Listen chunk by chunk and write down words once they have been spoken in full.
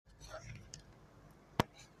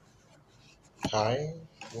Hi,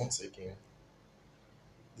 once again,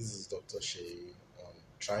 this is Dr. Shay on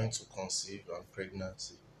trying to conceive and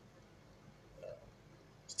pregnancy.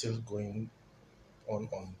 Still going on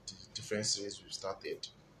the different series we've started.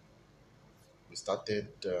 We started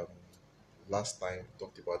last time,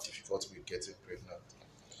 talked about difficulty with getting pregnant.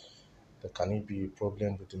 There can it be a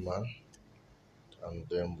problem with the man?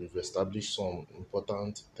 And we've established some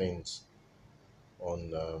important things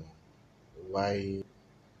on why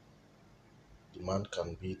the man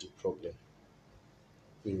can be the problem.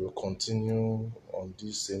 We will continue on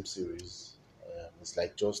this same series. It's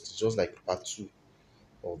like just like part two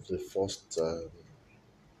of the first of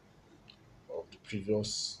the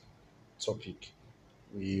previous topic.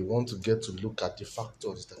 We want to get to look at the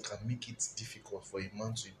factors that can make it difficult for a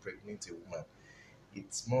man to impregnate a woman.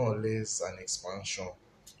 It's more or less an expansion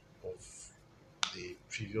of the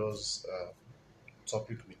previous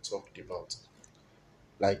topic we talked about.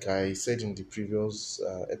 Like I said in the previous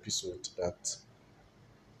episode, that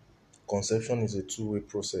conception is a two-way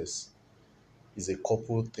process. It's a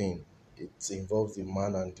couple thing. It involves the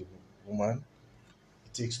man and the woman.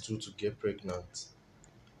 It takes two to get pregnant,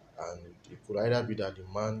 and it could either be that the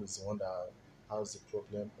man is the one that has the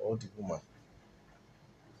problem or the woman.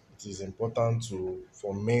 It is important to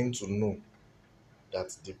for men to know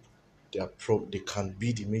that they can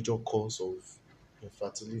be the major cause of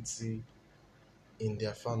infertility in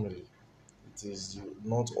their family. It is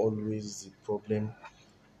not always the problem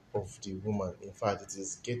of the woman. In fact, it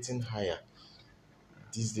is getting higher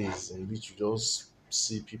these days, in which you just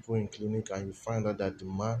see people in clinic and you find out that the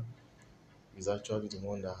man is actually the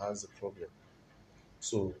one that has the problem.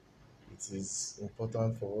 So it is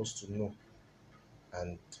important for us to know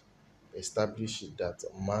and establish it that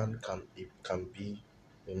man can it can be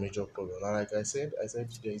a major problem. And like I said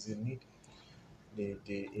there is a need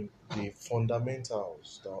the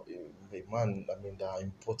fundamentals that a man that are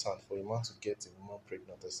important for a man to get a woman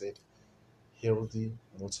pregnant. I said healthy,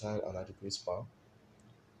 motile, and adequate sperm.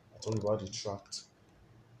 I told you about the tract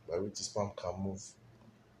by which the sperm can move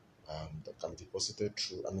that can be deposited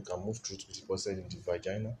through and it can move through to be deposited in the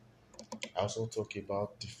vagina. I also talk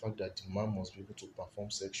about the fact that the man must be able to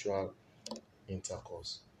perform sexual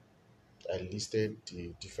intercourse. I listed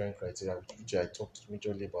the different criteria, which I talked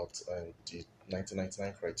majorly about the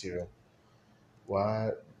 1999 criterion.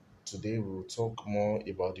 While today we will talk more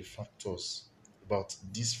about the factors, about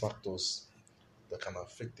these factors that can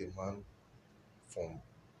affect a man from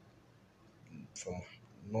from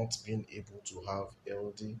not being able to have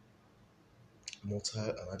healthy, motile,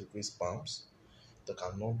 and adequate sperms that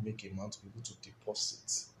cannot make a man to be able to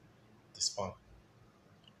deposit the sperm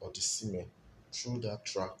or the semen through that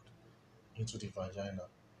tract into the vagina,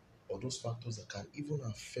 or those factors that can even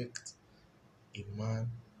affect a man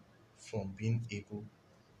from being able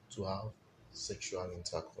to have sexual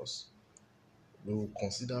intercourse. We will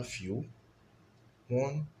consider few.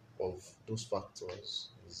 One of those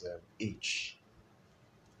factors is age.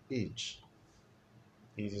 Age.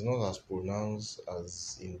 It is not as pronounced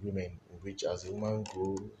as in women, in which as a woman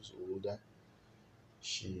grows older,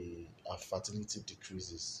 her fertility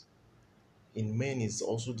decreases. In men, it's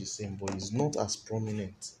also the same, but it's not as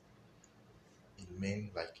prominent in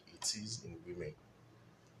men like it is in women.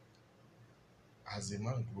 As a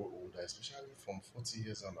man grows older, especially from 40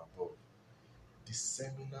 years and above, the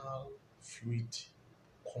seminal fluid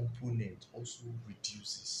component also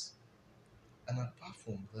reduces. And apart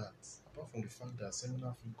from the fact that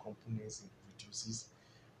seminal fluid components reduces,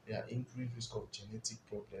 there are increased risk of genetic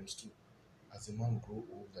problems too as a man grow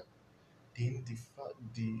older. Then the fact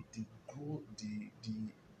the grow the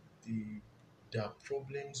there are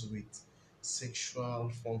problems with sexual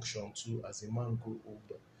function too as a man grow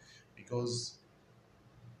older, because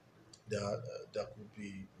there could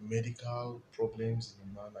be medical problems in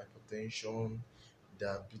a man, hypertension,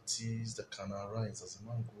 diabetes that can arise as a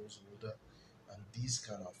man grows older, and these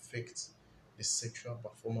can affect the sexual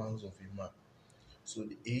performance of a man. So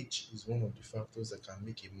the age is one of the factors that can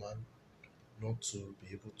make a man not to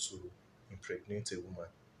be able to impregnate a woman.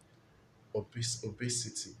 Obesity,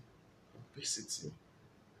 obesity,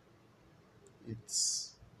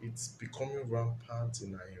 it's becoming rampant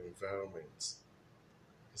in our environment,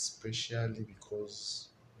 especially because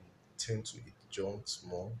we tend to eat junk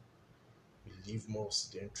more. We live more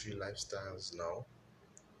sedentary lifestyles now.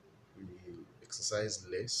 We exercise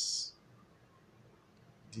less.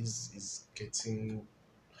 This is getting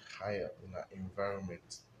higher in our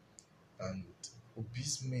environment. And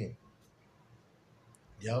obese men,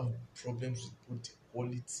 they have problems with both the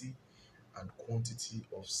quality and quantity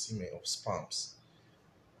of semen, of sperms.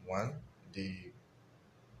 One, the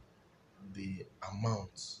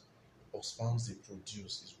amount. of sperms they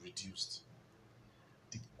produce is reduced.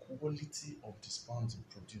 The quality of the sperms they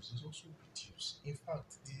produce is also reduced. In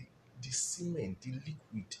fact, the semen, the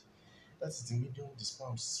liquid, that is the medium the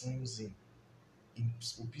sperm swims in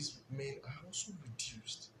obese men are also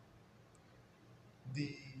reduced.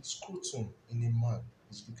 The scrotum in a man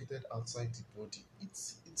is located outside the body.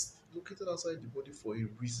 It's located outside the body for a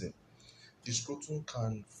reason. The scrotum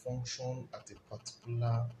can function at a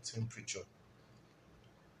particular temperature,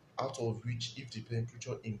 out of which, if the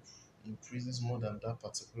temperature increases more than that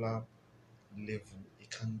particular level, it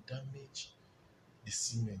can damage the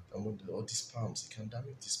semen or the sperms. It can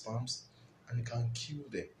damage the sperms and it can kill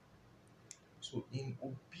them. So in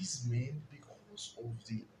obese men, because of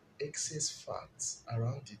the excess fat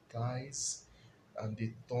around the thighs and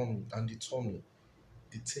the tummy,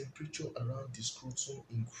 the temperature around the scrotum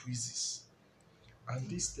increases, and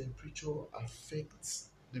this temperature affects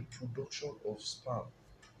the production of sperm,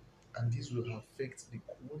 and this will affect the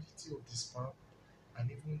quality of the sperm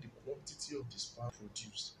and even the quantity of the sperm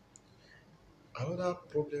produced. Another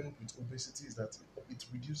problem with obesity is that it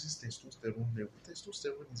reduces testosterone level.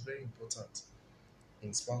 Testosterone is very important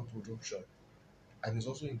in sperm production and is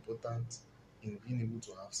also important in being able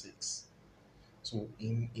to have sex. So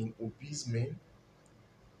in obese men,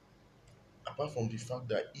 apart from the fact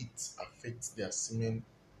that it affects their semen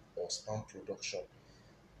or sperm production,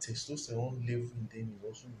 testosterone level in them is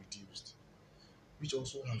also reduced, which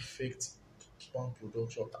also affects sperm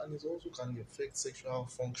production and it also can affect sexual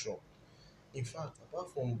function. In fact, apart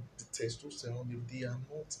from the testosterone level, they are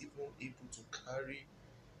not even able to carry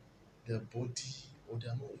their body, or they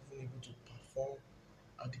are not even able to perform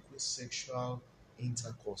adequate sexual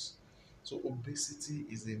intercourse. So obesity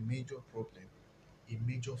is a major problem, a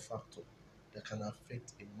major factor that can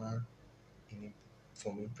affect a man in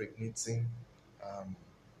from impregnating um,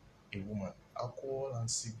 a woman. Alcohol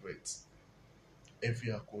and cigarettes.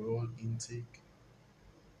 Every alcohol intake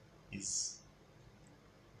is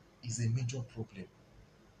is a major problem.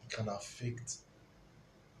 It can affect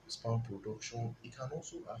sperm production. It can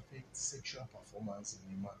also affect sexual performance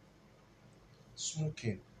in a man.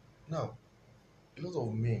 Smoking. Now, a lot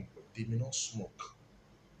of men, they may not smoke,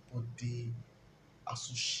 but they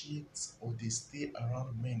associate or they stay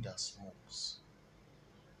around men that smokes.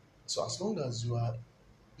 So as long as you are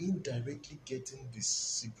indirectly getting the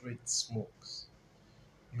cigarette smokes,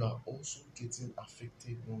 you are also getting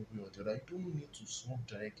affected one way or the other. You don't need to smoke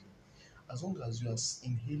directly. As long as you are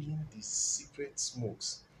inhaling the cigarette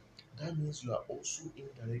smokes, that means you are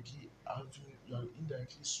indirectly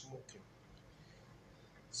smoking.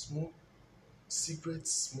 Smoke Cigarette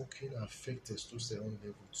smoking affects testosterone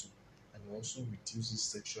level too, and also reduces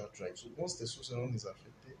sexual drive. So once testosterone is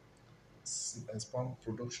affected, sperm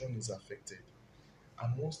production is affected,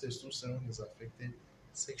 and once testosterone is affected,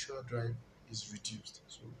 sexual drive is reduced.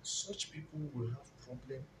 So such people will have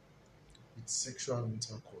problem with sexual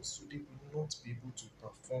intercourse. So they will not be able to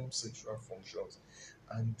perform sexual functions,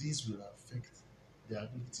 and this will affect their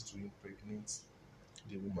ability to impregnate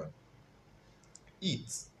the woman.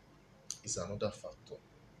 Heat is another factor.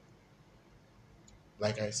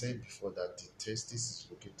 Like I said before, that the testis is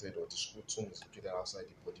located or the scrotum is located outside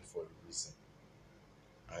the body for a reason.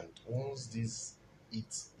 And once this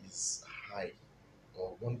heat is high,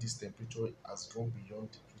 or when this temperature has gone beyond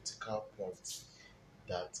the critical point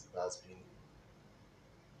that it has been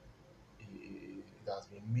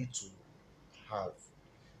made to have,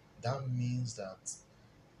 that means that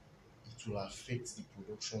it will affect the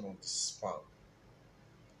production of the sperm.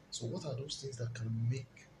 So what are those things that can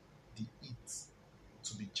make the heat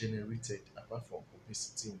to be generated apart from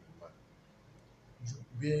obesity in the man?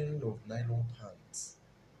 Wearing of nylon pants.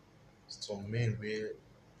 Some men wear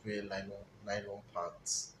nylon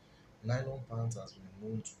pants. Nylon pants has been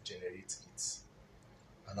known to generate heat,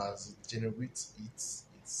 and as it generates heat,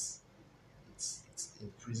 it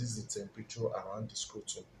increases the temperature around the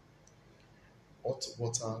scrotum. Hot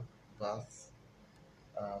water bath,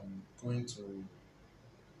 going to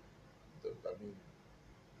I mean,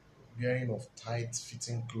 wearing of tight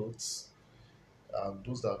fitting clothes.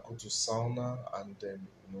 Those that go to sauna and then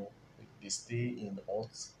they stay in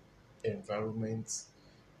hot environments,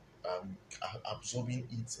 absorbing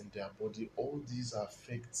it in their body, all these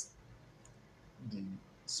affect the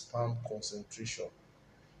sperm concentration.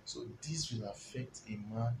 So this will affect a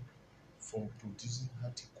man from producing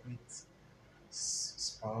adequate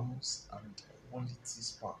sperms and quality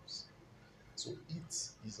sperms. So it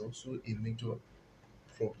is also a major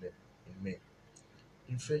problem in men.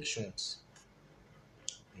 Infections,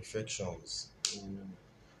 infections,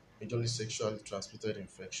 majorly sexually transmitted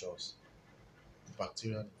infections.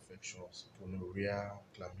 bacterial infections, gonorrhea,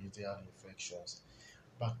 chlamydia infections.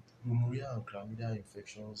 But gonorrhea and chlamydia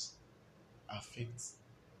infections affect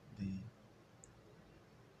the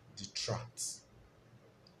the tract,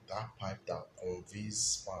 that pipe that conveys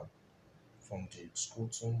sperm from the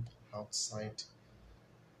scrotum outside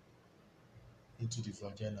into the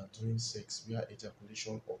vagina during sex where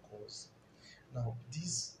ejaculation occurs. Now,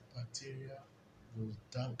 these bacteria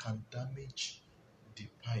can damage the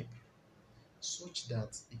pipe such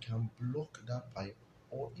that it can block that pipe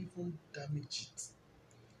or even damage it.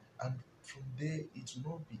 And from there, it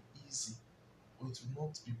will not be easy or it will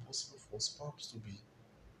not be possible for sperms to be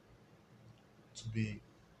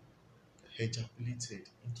ejaculated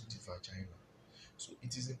into the vagina. So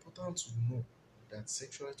it is important to know that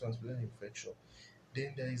sexually transmitted infection.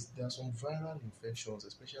 Then there are some viral infections,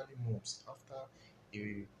 especially mumps, after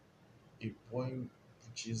a boy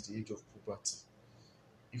reaches the age of puberty.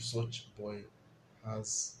 If such boy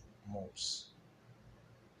has mumps,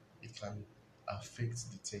 it can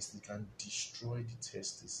affect the test, it can destroy the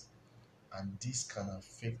testes, and this can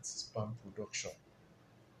affect sperm production.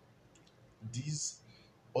 These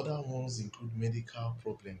other ones include medical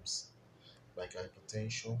problems like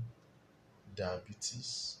hypertension,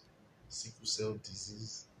 diabetes, sickle cell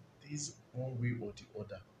disease. These, one way or the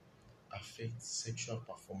other, affect sexual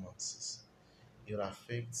performances. It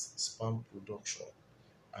affects sperm production,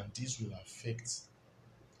 and this will affect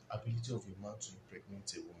ability of a man to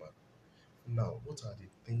impregnate a woman. Now, what are the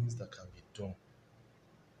things that can be done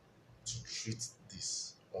to treat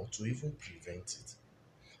this or to even prevent it?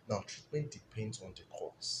 Now, treatment depends on the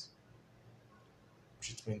cause.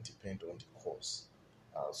 Treatment depends on the cause.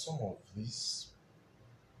 Some of these,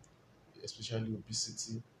 especially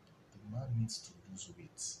obesity, the man needs to lose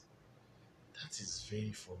weight. That is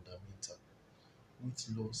very fundamental. Weight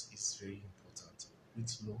loss is very important.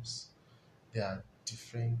 Weight loss, there are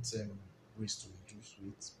different ways to reduce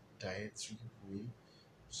weight. Dietary way,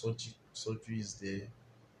 surgery is there,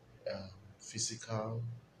 um, physical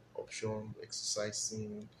option,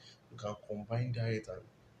 exercising. You can combine diet and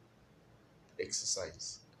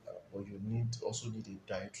exercise, but you also need a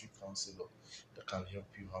dietary counselor that can help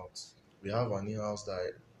you out. We have an in-house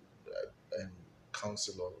diet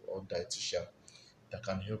counselor or dietitian that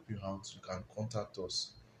can help you out. You can contact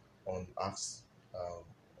us on ask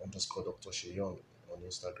underscore Dr. Sheyon on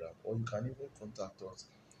Instagram, or you can even contact us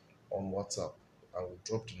on WhatsApp. I will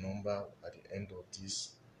drop the number at the end of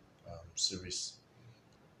this series.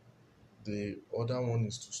 The other one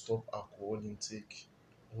is to stop alcohol intake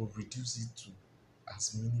or reduce it to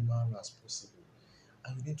as minimal as possible.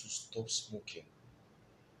 And you need to stop smoking.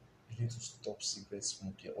 You need to stop cigarette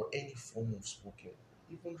smoking or any form of smoking.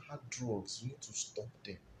 Even hard drugs, you need to stop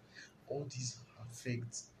them. All these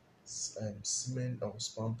affect semen or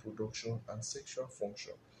sperm production and sexual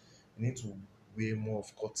function. You need to wear more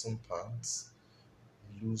of cotton pants,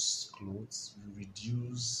 loose clothes,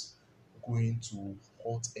 reduce going to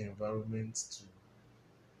hot environments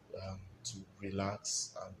to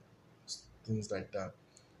relax and things like that.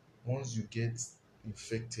 Once you get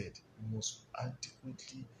infected, you must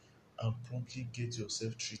adequately and promptly get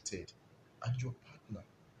yourself treated, and your partner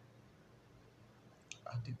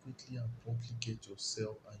adequately and promptly get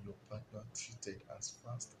yourself and your partner treated as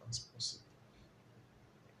fast as possible.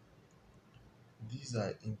 These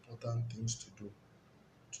are important things to do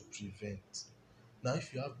to prevent. Now,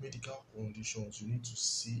 if you have medical conditions, you need to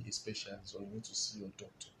see a specialist or you need to see your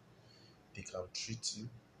doctor. They can treat you.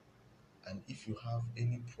 And if you have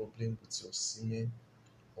any problem with your semen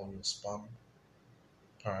or your sperm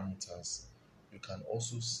parameters, you can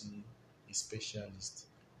also see a specialist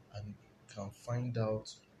and can find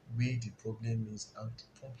out where the problem is and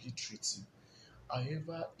promptly treat you.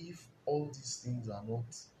 However, if all these things are not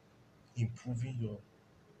improving your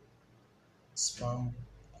sperm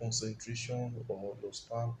concentration or your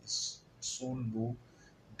sperm is so low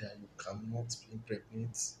that you cannot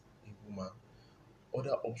impregnate a woman,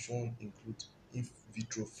 other options include in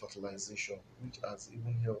vitro fertilization, which has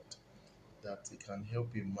even helped that it can help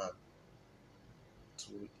a man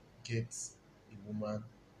to get a woman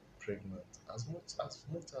pregnant. As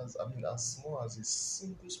small as a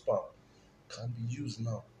single sperm can be used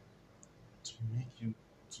now to make you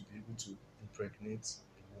to be able to impregnate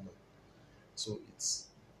a woman. So it's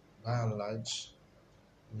by and large,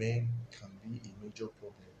 men can be a major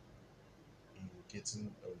problem in getting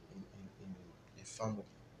in a family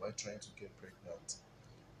while trying to get pregnant.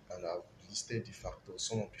 And I've listed the factors,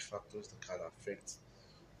 some of the factors that can affect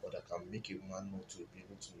or that can make a woman not to be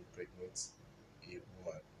able to impregnate a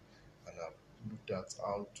woman. And I've looked at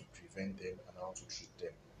how to prevent them and how to treat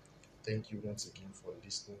them. Thank you once again for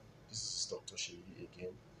listening. This is Dr. Sheyi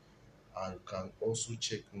again. And you can also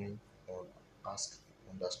check me on ask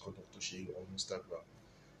underscore Dr. Sheyi on Instagram.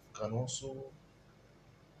 You can also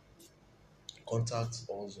contact us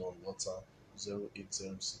on WhatsApp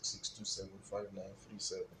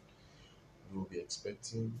 08066275937. We'll be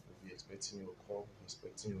expecting your call, we'll be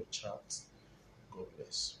expecting your chat. God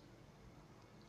bless.